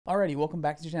Alrighty, welcome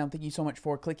back to the channel. Thank you so much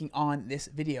for clicking on this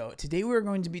video. Today we're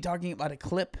going to be talking about a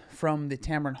clip from the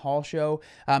Tamron Hall show.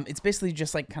 It's basically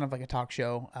just like kind of like a talk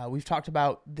show. We've talked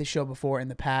about this show before in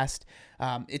the past.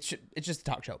 It's just a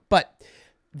talk show, but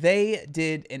they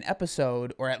did an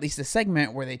episode, or at least a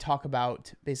segment, where they talk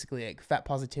about basically like fat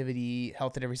positivity,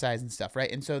 health at every size and stuff, right?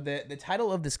 And so the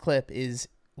title of this clip is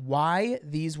 "Why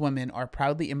These Women Are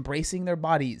Proudly Embracing Their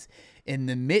Bodies in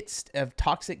the Midst of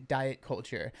Toxic Diet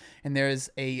Culture." And there's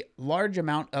a large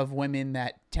amount of women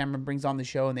that Tamron brings on the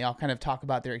show, and they all kind of talk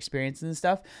about their experiences and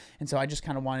stuff. And so I just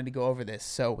kind of wanted to go over this.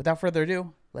 So without further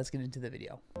ado, let's get into the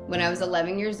video. When I was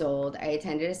 11 years old, I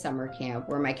attended a summer camp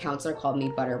where my counselor called me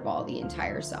Butterball the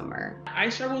entire summer. I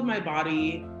struggle with my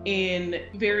body in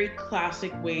very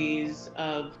classic ways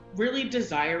of really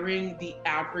desiring the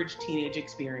average teenage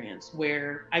experience,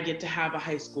 where I get to have a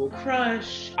high school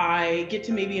crush, I get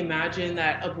to maybe imagine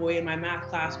that a boy in my math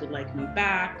class would like me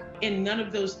back, and none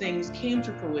of those things came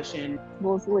to fruition.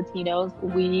 Most Latinos,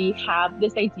 we have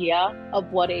this idea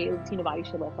of what a Latino body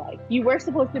should look like. You were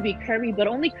supposed to be curvy, but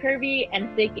only curvy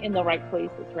and thick in the right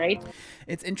places, right?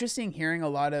 It's interesting hearing a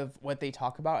lot of what they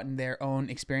talk about in their own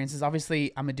experiences.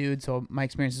 Obviously, I'm a dude, so my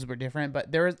experiences were different,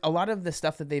 but there is a lot of the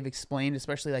stuff that they've explained,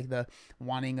 especially like the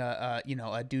wanting a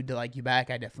dude to like you back.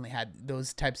 I definitely had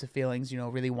those types of feelings,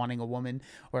 really wanting a woman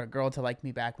or a girl to like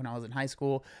me back when I was in high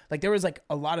school. Like there was like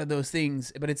a lot of those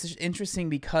things, but it's just interesting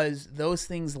because those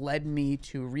things led me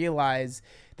to realize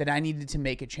that I needed to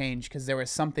make a change, because there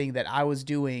was something that I was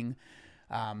doing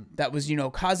that was,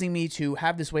 causing me to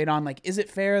have this weight on. Like, is it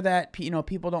fair that,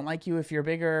 people don't like you if you're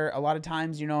bigger a lot of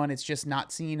times, and it's just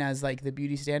not seen as like the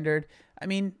beauty standard? I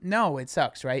mean, no, it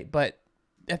sucks, right? But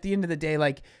at the end of the day,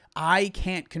 like, I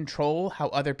can't control how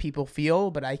other people feel,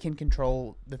 but I can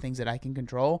control the things that I can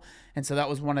control. And so that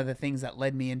was one of the things that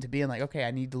led me into being like, okay,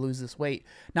 I need to lose this weight.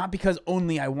 Not because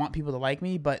only I want people to like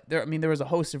me, but there was a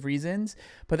host of reasons,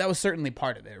 but that was certainly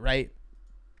part of it, right?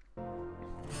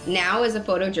 Now, as a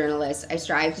photojournalist, I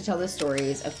strive to tell the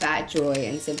stories of fat joy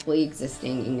and simply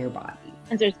existing in your body.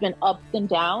 And there's been ups and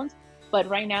downs, but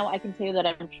right now I can say that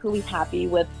I'm truly happy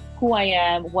with who I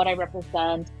am, what I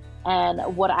represent,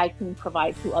 and what I can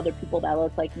provide to other people that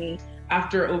look like me.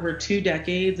 After over 2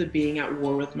 decades of being at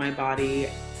war with my body,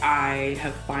 I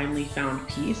have finally found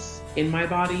peace in my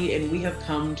body, and we have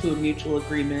come to a mutual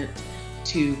agreement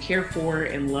to care for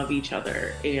and love each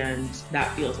other, and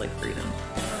that feels like freedom.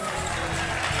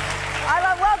 All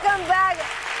right, welcome back.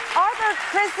 Author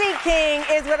Chrissy King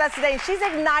is with us today. She's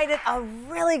ignited a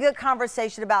really good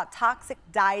conversation about toxic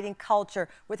dieting culture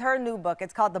with her new book.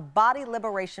 It's called The Body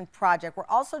Liberation Project. We're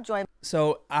also joined.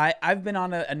 So I've been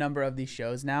on a number of these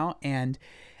shows now, and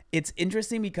it's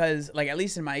interesting because, like, at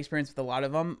least in my experience with a lot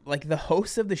of them, like, the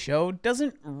host of the show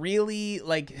doesn't really,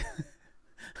 like,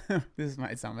 this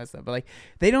might sound messed up, but like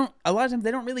a lot of times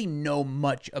they don't really know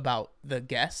much about the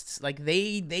guests. Like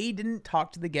they didn't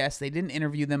talk to the guests, they didn't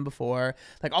interview them before.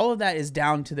 Like all of that is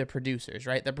down to the producers,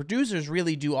 right? The producers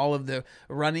really do all of the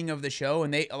running of the show,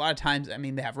 and a lot of times, I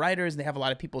mean, they have writers, they have a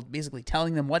lot of people basically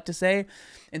telling them what to say.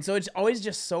 And so it's always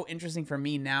just so interesting for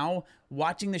me now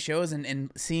watching the shows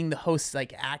and seeing the hosts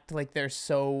like act like they're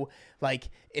so like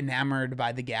enamored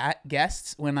by the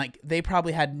guests when like they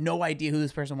probably had no idea who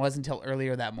this person was until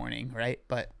earlier that morning, right?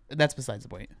 But that's besides the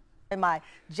point. My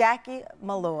Jackie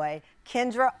Malloy,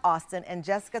 Kendra Austin, and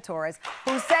Jessica Torres,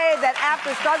 who say that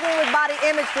after struggling with body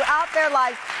image throughout their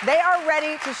lives, they are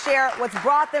ready to share what's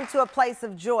brought them to a place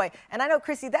of joy. And I know,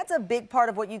 Chrissy, that's a big part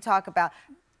of what you talk about,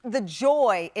 the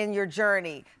joy in your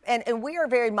journey. And we are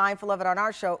very mindful of it on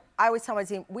our show. I always tell my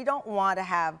team, we don't want to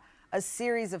have a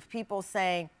series of people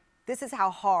saying, this is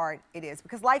how hard it is,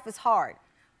 because life is hard.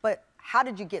 But how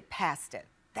did you get past it?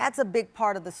 That's a big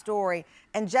part of the story.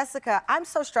 And Jessica, I'm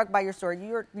so struck by your story.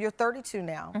 You're 32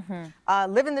 now,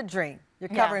 living the dream. You're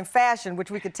covering fashion,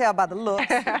 which we could tell by the looks.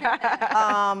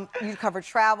 You cover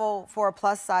travel from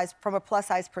a plus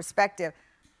size perspective.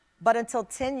 But until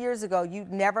 10 years ago, you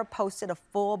never posted a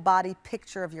full body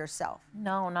picture of yourself.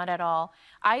 No, not at all.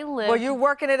 I lived. Well, you're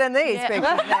working it in these pictures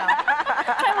now.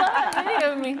 I love that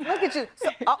video of me. Look at you. So,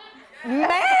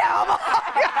 ma'am!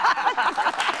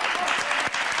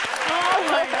 Oh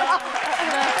my God.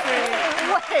 That's great.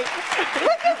 Wait,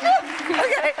 look at you.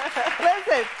 Okay,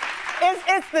 listen.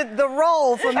 It's the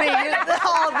role for me.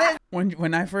 All this.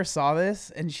 When I first saw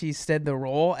this and she said the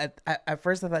role, at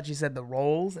first I thought she said the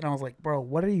rolls, and I was like, bro,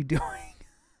 what are you doing?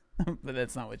 But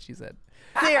that's not what she said.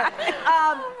 Here,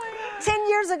 10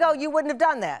 years ago, you wouldn't have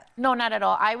done that. No, not at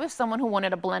all. I was someone who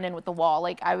wanted to blend in with the wall.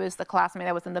 Like, I was the classmate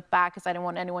that was in the back because I didn't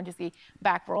want anyone to see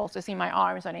back rolls, to see my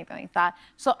arms or anything like that.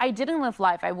 So I didn't live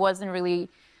life. I wasn't really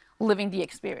living the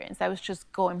experience. I was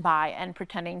just going by and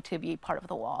pretending to be part of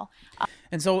the wall.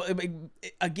 And so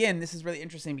again, this is really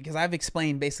interesting because I've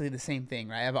explained basically the same thing,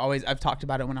 right? I've talked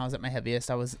about it when I was at my heaviest.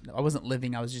 I wasn't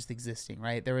living, I was just existing,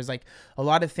 right? There was like a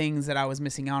lot of things that I was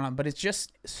missing out on, but it's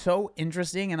just so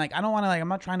interesting. And like, I don't want to, like, I'm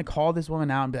not trying to call this woman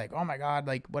out and be like, oh my God,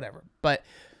 like whatever. But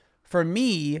for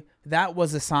me, that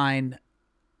was a sign,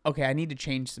 okay, I need to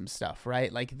change some stuff,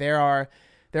 right? Like there are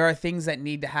things that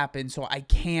need to happen so I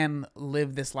can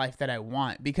live this life that I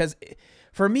want. Because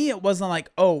for me, it wasn't like,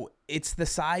 oh, it's the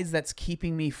size that's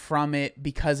keeping me from it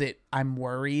because I'm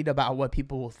worried about what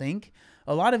people will think.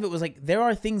 A lot of it was like, there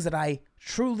are things that I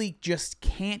truly just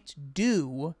can't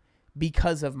do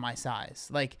because of my size,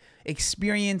 like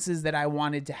experiences that I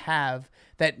wanted to have,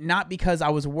 that not because I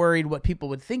was worried what people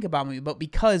would think about me, but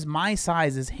because my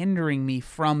size is hindering me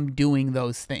from doing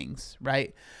those things,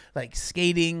 right? Like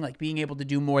skating, like being able to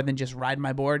do more than just ride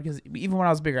my board, because even when I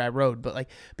was bigger, I rode, but like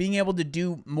being able to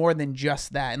do more than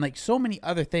just that, and like so many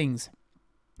other things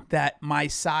that my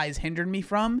size hindered me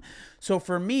from. So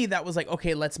for me, that was like,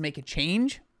 okay, let's make a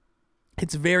change.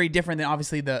 It's very different than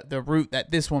obviously the route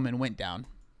that this woman went down.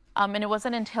 And it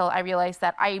wasn't until I realized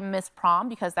that I missed prom,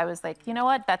 because I was like, you know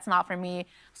what, that's not for me.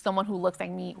 Someone who looks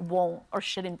like me won't or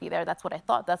shouldn't be there. That's what I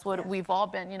thought. That's what we've all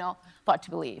been, taught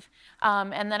to believe.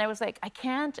 And then I was like, I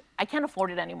can't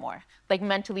afford it anymore. Like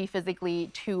mentally, physically,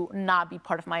 to not be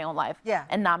part of my own life. Yeah.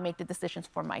 And not make the decisions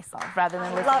for myself rather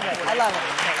than listening. Love it. I love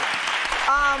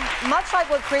it. Much like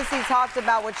what Chrissy talked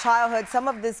about with childhood, some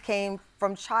of this came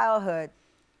from childhood,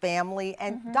 family,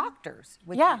 and doctors.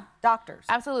 Doctors.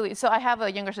 Absolutely. So I have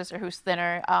a younger sister who's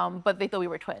thinner, but they thought we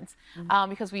were twins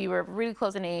because we were really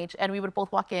close in age, and we would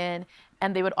both walk in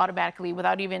and they would automatically,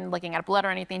 without even looking at blood or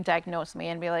anything, diagnose me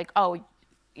and be like, oh,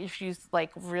 if she's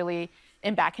like really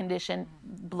in bad condition,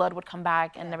 blood would come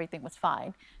back and everything was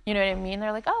fine. You know what I mean?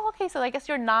 They're like, oh, okay, so I guess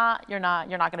you're not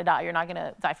gonna die. You're not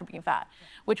gonna die from being fat,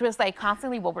 which was like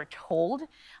constantly what we're told.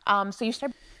 So you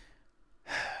start.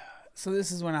 So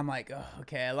this is when I'm like, oh,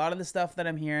 okay, a lot of the stuff that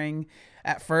I'm hearing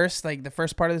at first, like the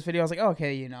first part of this video, I was like, oh,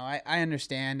 okay, I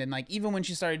understand. And like, even when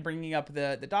she started bringing up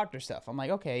the doctor stuff, I'm like,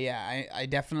 okay, yeah, I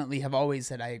definitely have always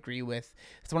said I agree with,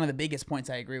 it's one of the biggest points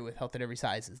I agree with Health at Every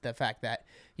Size, is the fact that,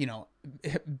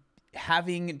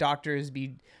 having doctors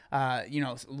be,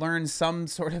 learn some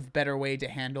sort of better way to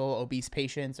handle obese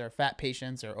patients or fat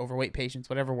patients or overweight patients,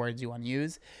 whatever words you want to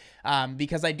use.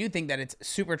 Because I do think that it's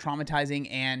super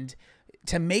traumatizing, and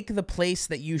to make the place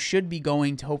that you should be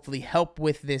going to hopefully help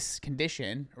with this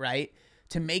condition, right?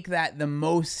 To make that the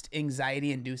most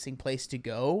anxiety-inducing place to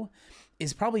go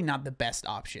is probably not the best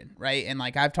option, right? And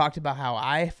like, I've talked about how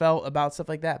I felt about stuff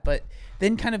like that, but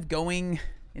then kind of going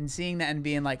and seeing that and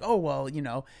being like, oh, well,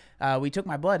 we took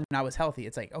my blood and I was healthy.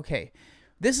 It's like, okay,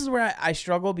 this is where I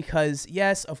struggle, because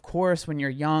yes, of course, when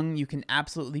you're young, you can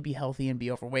absolutely be healthy and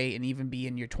be overweight, and even be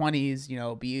in your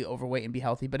 20s, be overweight and be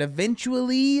healthy. But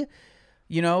eventually,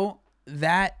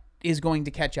 that is going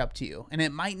to catch up to you. And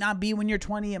it might not be when you're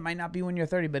 20, it might not be when you're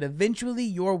 30, but eventually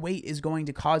your weight is going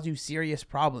to cause you serious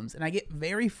problems. And I get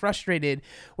very frustrated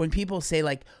when people say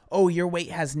like, oh, your weight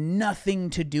has nothing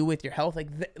to do with your health.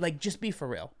 Like just be for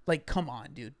real. Like, come on,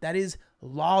 dude. That is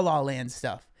la land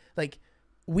stuff. Like,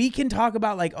 we can talk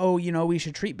about like, oh, we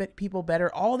should treat people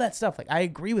better, all that stuff. Like, I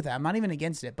agree with that. I'm not even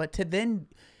against it. But to then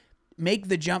make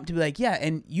the jump to be like, yeah,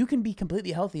 and you can be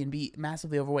completely healthy and be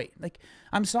massively overweight. Like,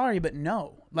 I'm sorry, but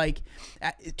no. Like,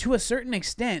 to a certain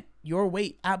extent, your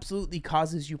weight absolutely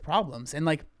causes you problems. And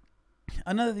like,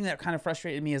 another thing that kind of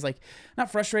frustrated me is like,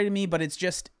 not frustrated me, but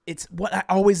it's what I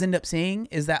always end up saying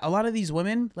is that a lot of these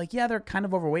women, like, yeah, they're kind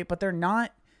of overweight, but they're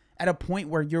not at a point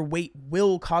where your weight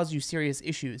will cause you serious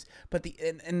issues. But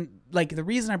the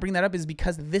reason I bring that up is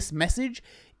because this message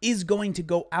is going to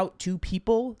go out to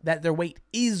people that their weight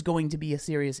is going to be a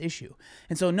serious issue.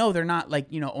 And so no, they're not like,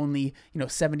 only,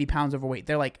 70 pounds overweight.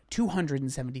 They're like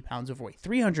 270 pounds overweight,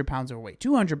 300 pounds overweight,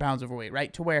 200 pounds overweight,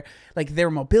 right? To where like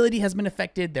their mobility has been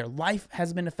affected, their life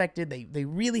has been affected. They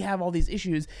really have all these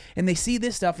issues, and they see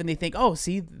this stuff and they think, oh,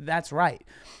 see, that's right.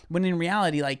 When in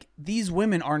reality, like, these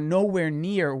women are nowhere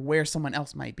near where someone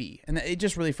else might be. And it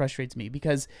just really frustrates me,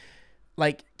 because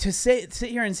like, to sit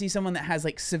here and see someone that has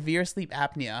like severe sleep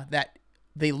apnea, that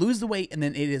they lose the weight and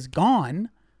then it is gone,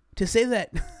 to say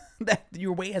that that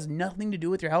your weight has nothing to do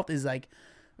with your health is like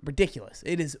ridiculous.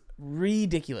 It is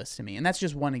ridiculous to me. And that's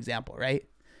just one example, right?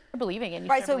 Believing in.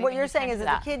 Right, so what you're saying is, as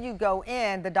a kid, you go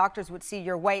in, the doctors would see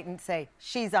your weight and say,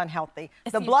 she's unhealthy.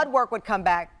 The blood work would come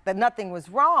back that nothing was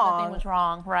wrong. Nothing was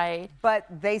wrong, right. But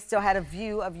they still had a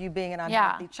view of you being an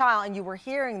unhealthy child, and you were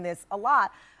hearing this a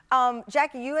lot.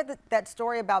 Jackie, you had that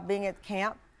story about being at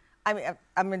camp. I mean,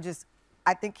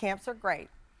 I think camps are great.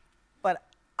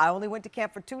 I only went to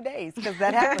camp for 2 days because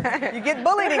that happened. You get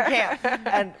bullied in camp.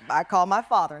 And I called my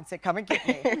father and said, come and get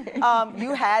me.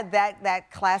 You had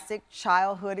that classic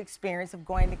childhood experience of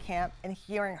going to camp and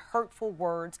hearing hurtful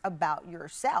words about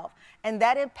yourself. And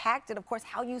that impacted, of course,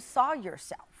 how you saw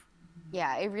yourself.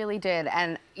 Yeah, it really did.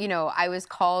 And, you know, I was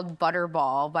called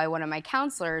Butterball by one of my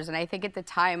counselors. And I think at the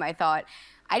time I thought,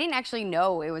 I didn't actually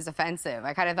know it was offensive.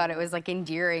 I kind of thought it was like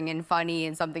endearing and funny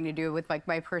and something to do with like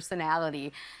my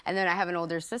personality. And then I have an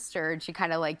older sister and she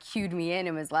kind of like cued me in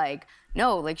and was like,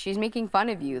 no, like she's making fun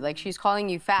of you. Like she's calling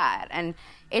you fat. And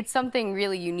it's something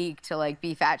really unique to like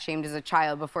be fat shamed as a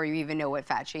child before you even know what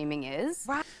fat shaming is.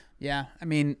 Yeah, I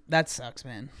mean, that sucks,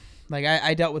 man. Like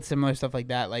I dealt with similar stuff like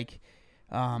that. Like,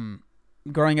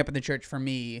 growing up in the church for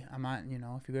me, I'm not, you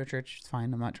know, if you go to church, it's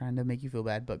fine. I'm not trying to make you feel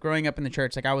bad. But growing up in the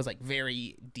church, like I was like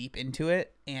very deep into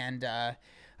it. And I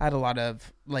had a lot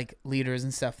of like leaders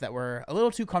and stuff that were a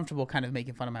little too comfortable kind of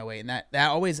making fun of my weight. And that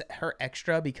always hurt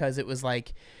extra because it was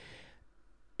like,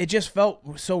 it just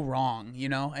felt so wrong, you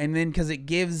know? And then because it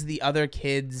gives the other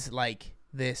kids like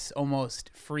this almost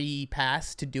free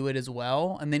pass to do it as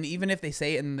well. And then even if they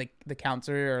say it and the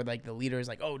counselor or like the leader is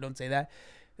like, oh, don't say that.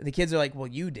 The kids are like, well,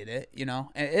 you did it, you know?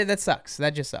 And that sucks.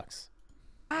 That just sucks.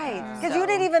 Right, because you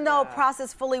didn't even know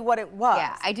process fully what it was.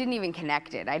 Yeah, I didn't even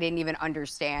connect it. I didn't even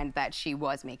understand that she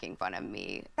was making fun of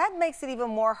me. That makes it even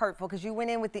more hurtful because you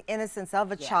went in with the innocence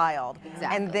of a child.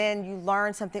 Exactly. And then you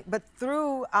learned something. But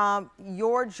through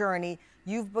your journey,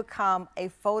 you've become a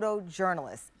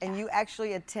photojournalist. And you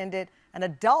actually attended an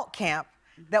adult camp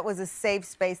that was a safe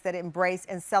space that embraced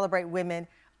and celebrate women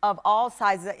of all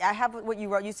sizes. I have what you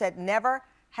wrote. You said, never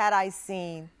had I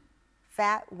seen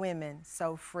fat women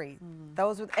so free.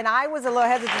 And I was a little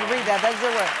hesitant to read that. That's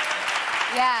your word.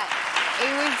 Yeah,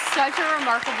 it was such a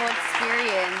remarkable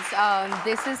experience.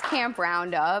 This is Camp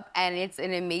Roundup, and it's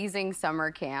an amazing summer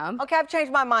camp. Okay, I've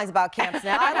changed my minds about camps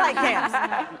now. I like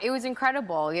camps. It was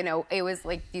incredible. You know, it was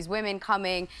like these women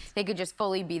coming, they could just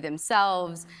fully be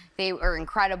themselves. They were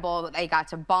incredible. They got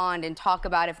to bond and talk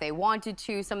about, if they wanted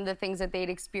to, some of the things that they'd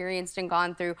experienced and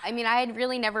gone through. I mean, I had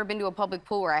really never been to a public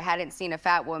pool where I hadn't seen a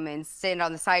fat woman stand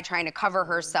on the side trying to cover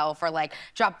herself or like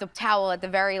drop the towel at the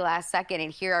very last second,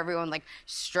 and hear everyone like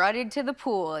strutted to the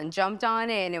pool and jumped on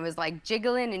in. It was like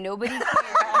jiggling and nobody cared.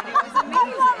 And it was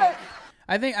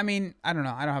amazing. I mean, I don't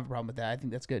know. I don't have a problem with that. I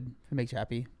think that's good. If it makes you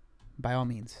happy, by all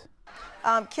means.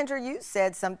 Kendra, you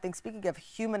said something, speaking of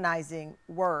humanizing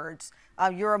words,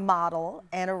 you're a model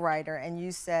and a writer, and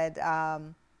you said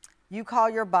you call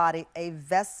your body a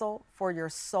vessel for your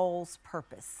soul's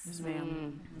purpose. Yes,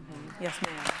 ma'am. Yes,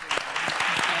 ma'am.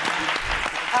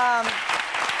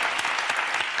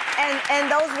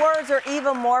 And those words are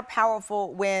even more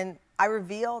powerful when I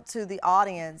revealed to the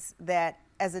audience that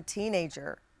as a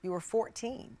teenager, you were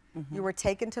 14. You were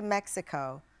taken to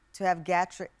Mexico to have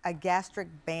a gastric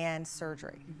band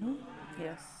surgery.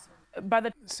 Yes.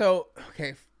 So,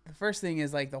 okay, the first thing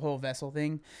is like the whole vessel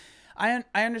thing. I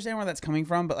understand where that's coming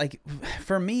from, but like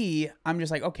for me, I'm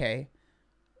just like, okay,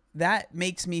 that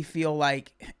makes me feel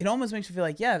like, it almost makes me feel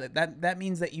like, yeah, that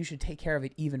means that you should take care of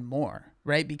it even more,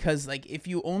 right? Because like if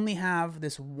you only have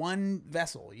this one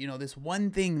vessel, you know, this one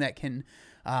thing that can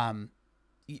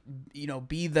you know,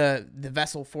 be the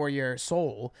vessel for your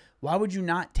soul, why would you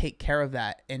not take care of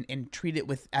that and treat it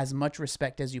with as much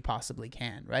respect as you possibly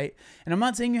can, right? And I'm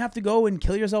not saying you have to go and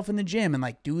kill yourself in the gym and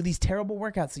like do these terrible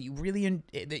workouts that you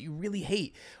really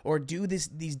hate, or do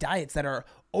these diets that are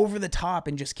over the top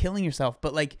and just killing yourself.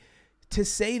 But like to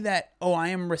say that, oh, I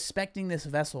am respecting this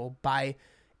vessel by,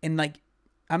 and like,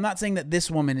 I'm not saying that this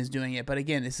woman is doing it, but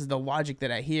again, this is the logic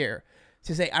that I hear,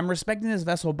 to say I'm respecting this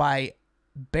vessel by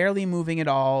barely moving at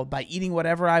all, by eating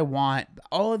whatever I want,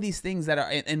 all of these things that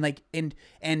are,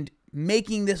 and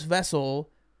making this vessel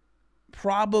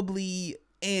probably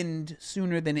end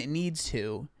sooner than it needs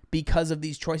to because of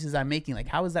these choices I'm making. Like,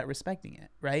 how is that respecting it,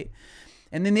 right?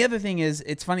 And then the other thing is,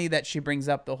 it's funny that she brings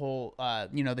up the whole,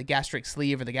 you know, the gastric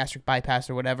sleeve or the gastric bypass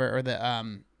or whatever, or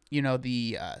the, you know,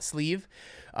 the sleeve,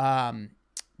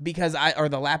 because or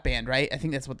the lap band, right? I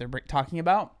think that's what they're talking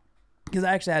about. Because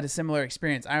I actually had a similar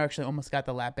experience. I actually almost got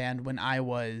the lap band when I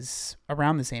was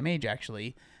around the same age,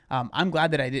 actually. I'm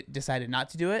glad that I decided not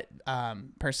to do it,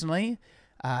 personally.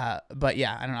 But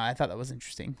yeah, I don't know. I thought that was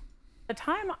interesting. At the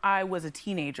time I was a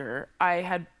teenager,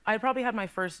 I probably had my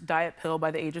first diet pill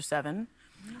by the age of 7.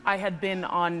 I had been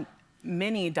on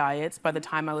many diets by the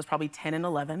time I was probably 10 and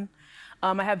 11.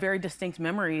 I have very distinct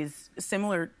memories,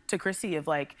 similar to Chrissy, of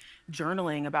like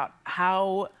journaling about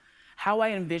how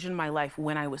I envisioned my life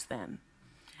when I was thin.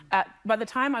 By the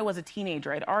time I was a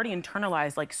teenager, I'd already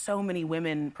internalized, like so many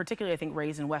women, particularly I think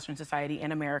raised in Western society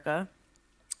in America,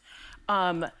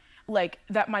 like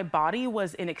that my body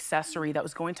was an accessory that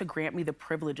was going to grant me the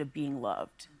privilege of being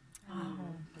loved.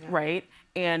 Right?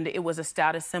 And it was a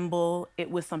status symbol.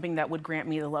 It was something that would grant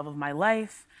me the love of my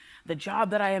life, the job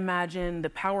that I imagined, the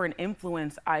power and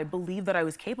influence I believed that I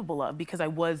was capable of, because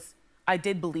I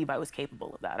did believe I was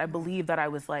capable of that. I believed that I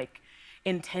was like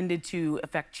intended to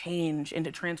affect change and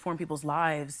to transform people's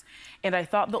lives. And I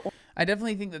thought I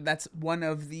definitely think that that's one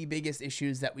of the biggest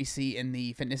issues that we see in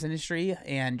the fitness industry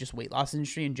and just weight loss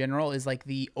industry in general is like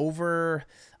the over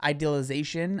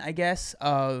idealization, I guess,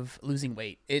 of losing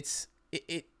weight.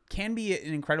 It can be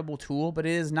an incredible tool, but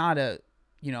it is not a,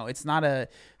 you know, it's not a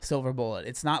silver bullet.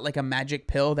 It's not like a magic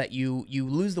pill that you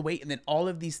lose the weight and then all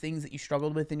of these things that you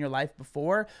struggled with in your life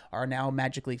before are now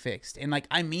magically fixed. And like,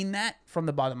 I mean that from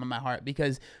the bottom of my heart,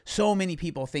 because so many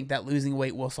people think that losing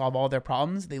weight will solve all their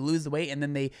problems. They lose the weight and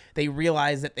then they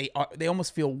realize that they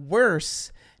almost feel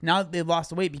worse now that they've lost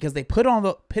the weight because they put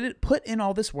in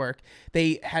all this work.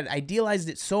 They had idealized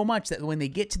it so much that when they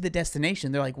get to the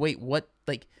destination, they're like, wait, what?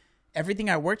 Like, everything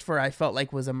I worked for, I felt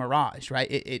like was a mirage,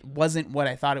 right? It wasn't what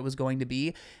I thought it was going to be.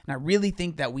 And I really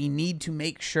think that we need to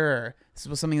make sure, this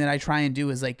was something that I try and do,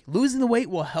 is like losing the weight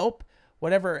will help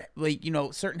whatever, like, you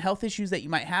know, certain health issues that you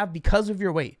might have because of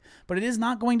your weight, but it is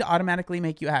not going to automatically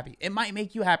make you happy. It might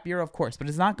make you happier, of course, but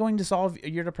it's not going to solve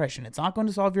your depression. It's not going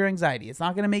to solve your anxiety. It's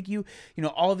not going to make you, you know,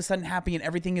 all of a sudden happy and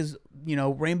everything is, you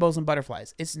know, rainbows and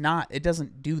butterflies. It's not. It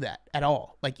doesn't do that at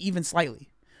all. Like, even slightly.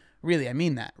 Really, I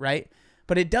mean that, right?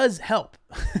 But it does help.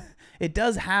 It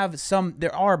does have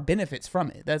there are benefits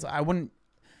from it. I wouldn't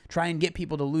try and get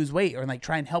people to lose weight or like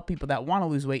try and help people that want to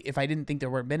lose weight if I didn't think there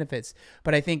were benefits.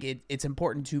 But I think it's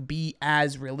important to be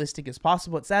as realistic as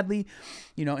possible. But sadly,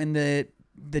 you know, in the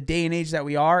day and age that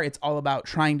we are, it's all about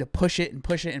trying to push it and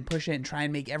push it and push it and try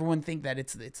and make everyone think that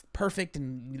it's perfect.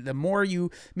 And the more you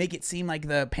make it seem like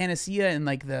the panacea and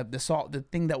like the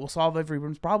thing that will solve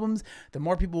everyone's problems, the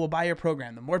more people will buy your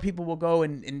program, the more people will go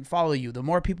and follow you, the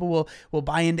more people will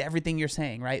buy into everything you're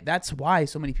saying, right? That's why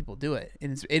so many people do it.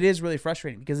 And it is really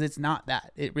frustrating because it's not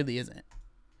that. It really isn't.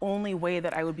 Only way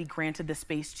that I would be granted the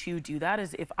space to do that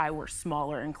is if I were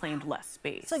smaller and claimed less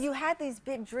space. So you had these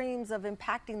big dreams of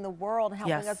impacting the world and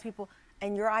helping other people,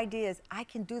 and your idea is, I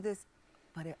can do this,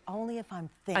 but only if I'm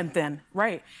thin. I'm thin,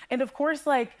 right. And of course,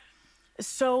 like,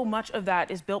 so much of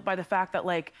that is built by the fact that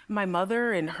like my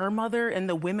mother and her mother and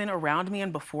the women around me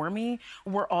and before me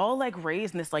were all like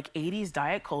raised in this like 80s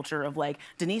diet culture of like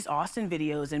Denise Austin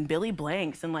videos and Billy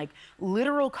Blanks and like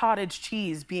literal cottage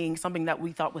cheese being something that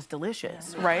we thought was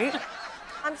delicious, right?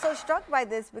 I'm so struck by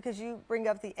this because you bring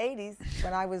up the 80s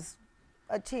when I was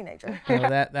a teenager. Oh,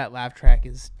 that laugh track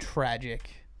is tragic.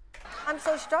 I'm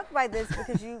so struck by this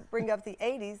because you bring up the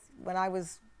 80s when I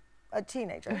was a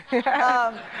teenager.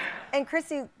 And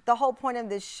Chrissy, the whole point of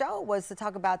this show was to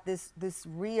talk about this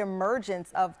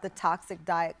reemergence of the toxic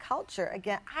diet culture.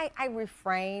 Again, I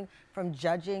refrain from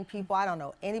judging people. I don't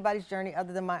know anybody's journey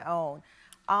other than my own.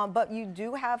 But you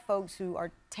do have folks who are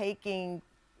taking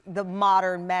the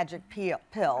modern magic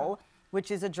pill, which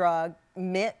is a drug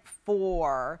meant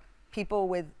for people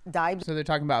with diabetes. So they're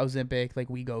talking about Ozempic, like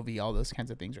Wegovy, all those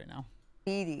kinds of things right now.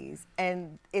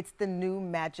 And it's the new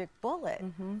magic bullet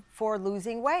for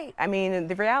losing weight. I mean,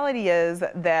 the reality is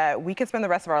that we could spend the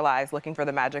rest of our lives looking for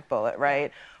the magic bullet,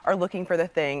 right? Or looking for the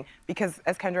thing, because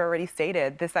as Kendra already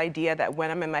stated, this idea that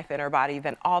when I'm in my thinner body,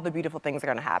 then all the beautiful things are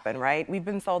gonna happen, right? We've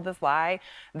been sold this lie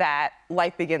that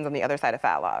life begins on the other side of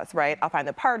fat loss, right? I'll find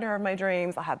the partner of my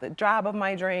dreams, I'll have the job of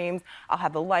my dreams, I'll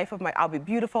have the life of I'll be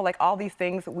beautiful, like all these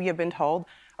things we have been told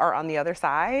are on the other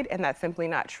side, and that's simply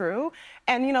not true.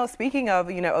 And, you know, speaking of,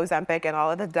 you know, Ozempic and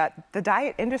all of the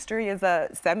diet industry is a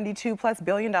 $72+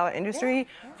 billion industry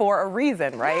for a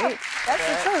reason, right? Yeah, that's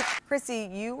the truth. Chrissy,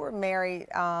 you were married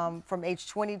from age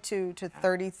 22 to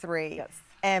 33. Yes.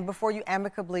 And before you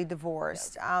amicably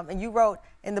divorced. Yes. And you wrote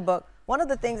in the book, one of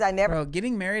the things I never... Bro,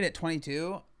 getting married at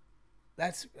 22,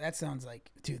 that sounds like,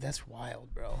 dude, that's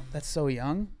wild, bro. That's so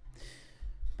young.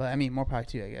 But, I mean, more power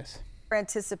to you, I guess.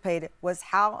 Anticipated was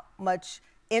how much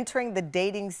entering the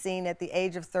dating scene at the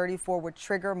age of 34 would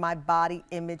trigger my body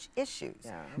image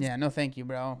issues. Yeah, no thank you,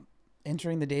 bro.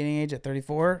 Entering the dating age at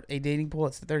 34, a dating pool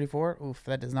at 34, oof,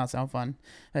 that does not sound fun.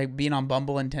 Like being on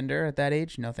Bumble and Tinder at that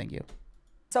age, no thank you.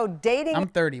 So dating... I'm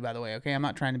 30, by the way, okay? I'm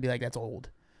not trying to be like, that's old.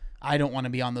 I don't want to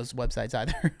be on those websites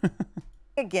either.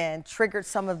 Again, triggered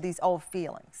some of these old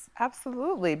feelings.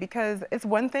 Absolutely, because it's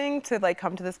one thing to like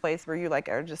come to this place where you like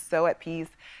are just so at peace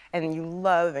and you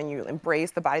love and you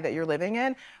embrace the body that you're living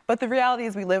in. But the reality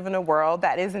is we live in a world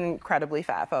that is incredibly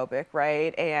fatphobic,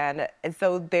 right? And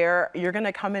so you're going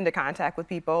to come into contact with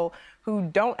people who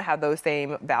don't have those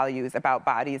same values about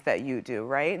bodies that you do,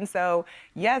 right? And so,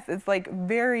 yes, it's like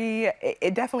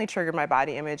it definitely triggered my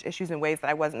body image issues in ways that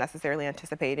I wasn't necessarily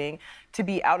anticipating, to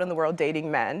be out in the world dating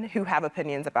men who have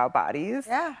opinions about bodies.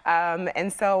 Yeah.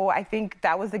 And so I think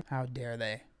that was How dare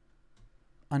they?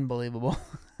 Unbelievable.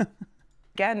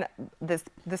 again, this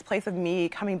place of me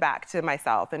coming back to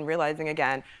myself and realizing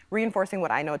again, reinforcing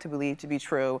what I know to believe to be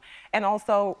true, and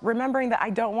also remembering that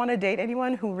I don't want to date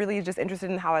anyone who really is just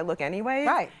interested in how I look anyway.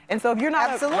 Right. And so if you're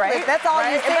not absolutely, right, that's all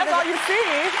right? you see. If that's all you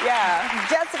see. Yeah.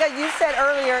 Jessica, you said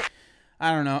earlier.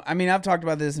 I don't know. I mean, I've talked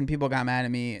about this and people got mad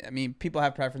at me. I mean, people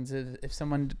have preferences. If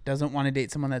someone doesn't want to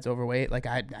date someone that's overweight, like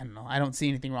I don't know. I don't see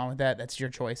anything wrong with that. That's your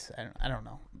choice. I don't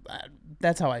know.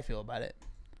 That's how I feel about it.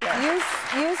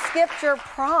 You skipped your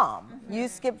prom. You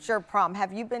skipped your prom.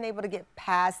 Have you been able to get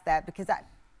past that? Because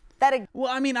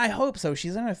well, I mean, I hope so.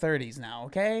 She's in her 30s now,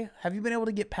 okay? Have you been able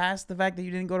to get past the fact that you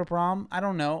didn't go to prom? I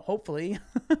don't know. Hopefully.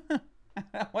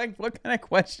 Like, what kind of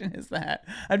question is that?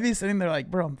 I'd be sitting there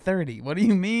like, bro, I'm 30. What do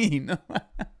you mean?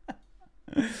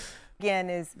 Again,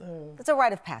 it's a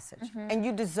rite of passage. And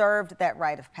you deserved that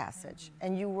rite of passage.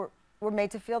 And you were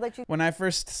made to feel that you... When I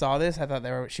first saw this, I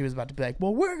thought she was about to be like,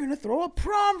 well, we're going to throw a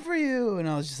prom for you. And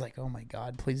I was just like, oh my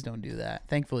God, please don't do that.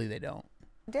 Thankfully, they don't.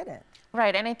 Didn't.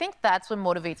 Right, and I think that's what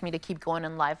motivates me to keep going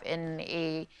in life in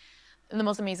the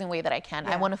most amazing way that I can.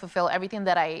 Yeah. I want to fulfill everything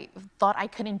that I thought I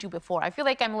couldn't do before. I feel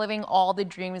like I'm living all the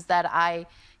dreams that I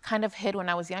kind of hid when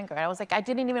I was younger. I was like, I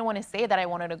didn't even want to say that I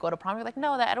wanted to go to prom. You're like,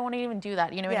 no, I don't want to even do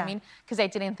that. You know what I mean? Because I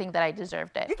didn't think that I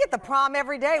deserved it. You get the prom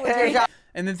every day with your job.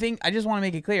 And the thing, I just want to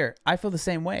make it clear, I feel the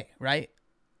same way, right?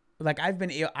 Like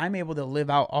I'm able to live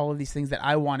out all of these things that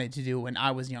I wanted to do when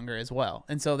I was younger as well.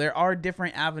 And so there are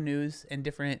different avenues and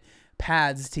different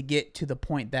paths to get to the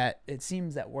point that it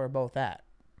seems that we're both at.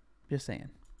 Just saying.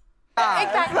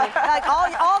 Exactly. Like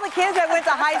all the kids that went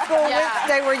to high school,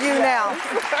 they were you now.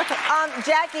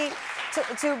 Jackie,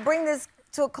 to bring this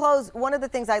to a close, one of the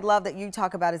things I love that you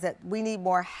talk about is that we need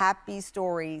more happy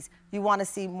stories. You want to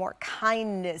see more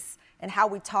kindness and how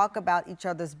we talk about each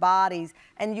other's bodies.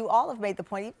 And you all have made the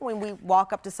point, even when we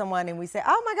walk up to someone and we say,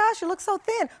 oh my gosh, you look so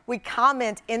thin, we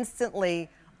comment instantly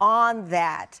on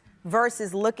that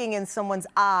versus looking in someone's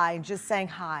eye and just saying,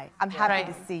 hi, I'm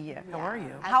happy to see you. How are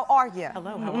you? How are you?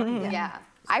 Hello, how are you? Yeah.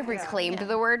 I've reclaimed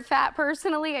the word fat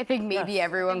personally. I think maybe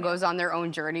everyone goes on their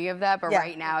own journey of that, but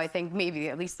right now I think maybe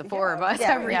at least the four of us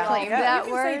have reclaimed that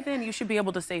you word. Say thin, you should be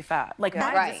able to say fat. Like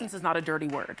my existence is not a dirty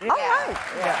word. All right.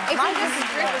 It's a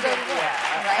descriptive word,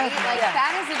 right? Like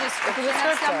fat is a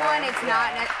description of someone. It's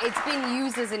not. It's been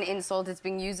used as an insult. It's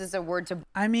been used as a word to.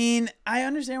 I mean, I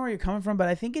understand where you're coming from, but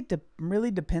I think it really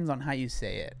depends on how you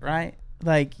say it, right?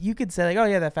 Like you could say like, oh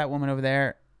yeah, that fat woman over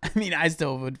there. I mean, I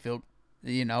still would feel,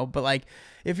 but like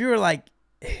if you were like,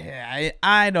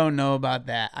 I don't know about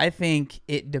that. I think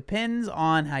it depends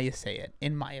on how you say it,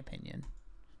 in my opinion.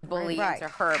 Bully or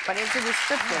hurt, but it's a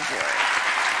descriptive word.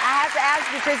 I have to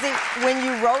ask you, Chrissy, when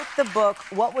you wrote the book,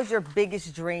 what was your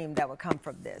biggest dream that would come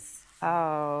from this?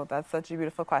 Oh, that's such a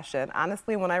beautiful question.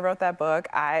 Honestly, when I wrote that book,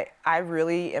 I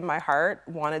really, in my heart,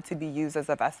 wanted to be used as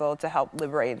a vessel to help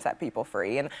liberate and set people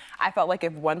free. And I felt like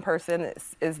if one person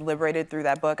is liberated through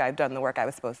that book, I've done the work I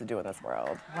was supposed to do in this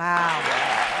world. Wow.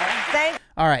 Yeah.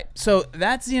 All right, so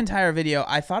that's the entire video.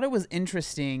 I thought it was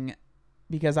interesting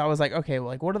because I was like, okay, well,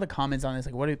 like, what are the comments on this?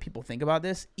 Like, what do people think about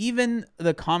this? Even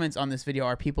the comments on this video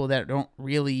are people that don't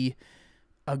really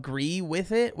agree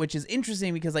with it, which is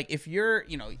interesting because like if you're,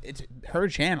 it's her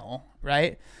channel,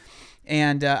 right?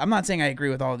 And I'm not saying I agree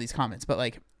with all of these comments, but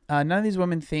like none of these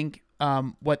women think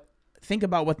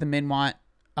about what the men want.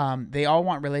 They all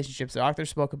want relationships. The author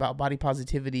spoke about body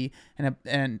positivity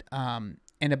and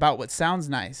about what sounds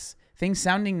nice. Things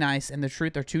sounding nice and the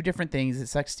truth are two different things. It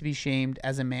sucks to be shamed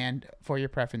as a man for your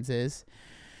preferences.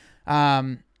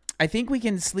 I think we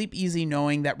can sleep easy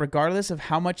knowing that regardless of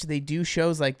how much they do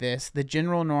shows like this, the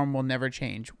general norm will never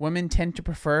change. Women tend to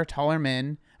prefer taller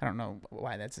men. I don't know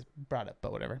why that's brought up,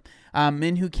 but whatever.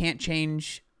 Men who can't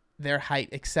change their height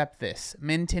accept this.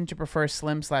 Men tend to prefer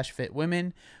slim/fit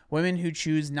women. Women who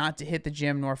choose not to hit the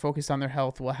gym nor focus on their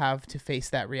health will have to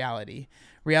face that reality.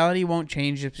 Reality won't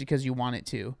change just because you want it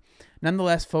to.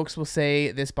 Nonetheless, folks will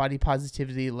say this body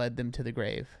positivity led them to the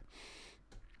grave.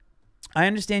 I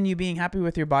understand you being happy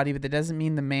with your body, but that doesn't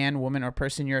mean the man, woman, or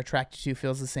person you're attracted to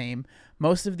feels the same.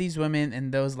 Most of these women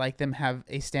and those like them have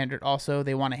a standard also.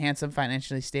 They want a handsome,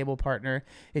 financially stable partner.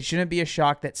 It shouldn't be a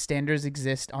shock that standards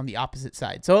exist on the opposite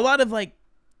side. So a lot of like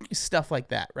stuff like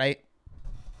that, right?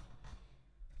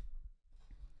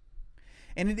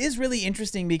 And it is really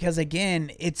interesting because,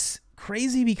 again, it's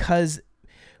crazy because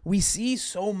we see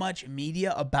so much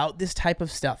media about this type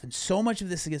of stuff, and so much of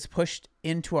this gets pushed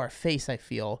into our face, I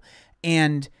feel.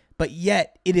 But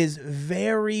yet it is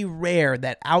very rare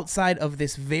that outside of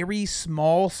this very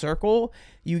small circle,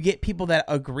 you get people that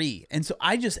agree. And so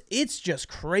it's just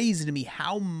crazy to me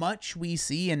how much we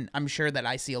see, and I'm sure that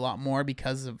I see a lot more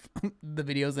because of the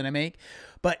videos that I make,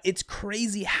 but it's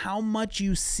crazy how much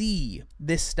you see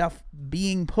this stuff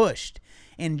being pushed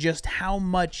and just how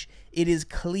much it is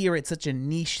clear it's such a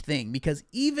niche thing, because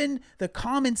even the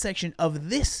comment section of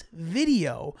this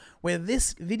video, where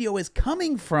this video is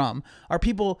coming from, are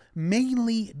people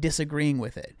mainly disagreeing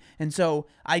with it. And so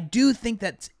I do think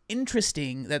that's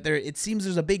interesting that it seems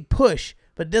there's a big push,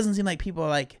 but it doesn't seem like people are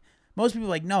like, most people are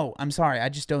like, no, I'm sorry, I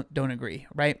just don't agree,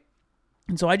 right?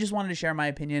 And so I just wanted to share my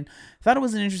opinion. Thought it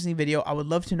was an interesting video. I would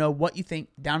love to know what you think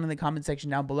down in the comment section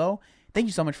down below. Thank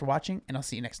you so much for watching, and I'll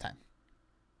see you next time.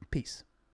 Peace.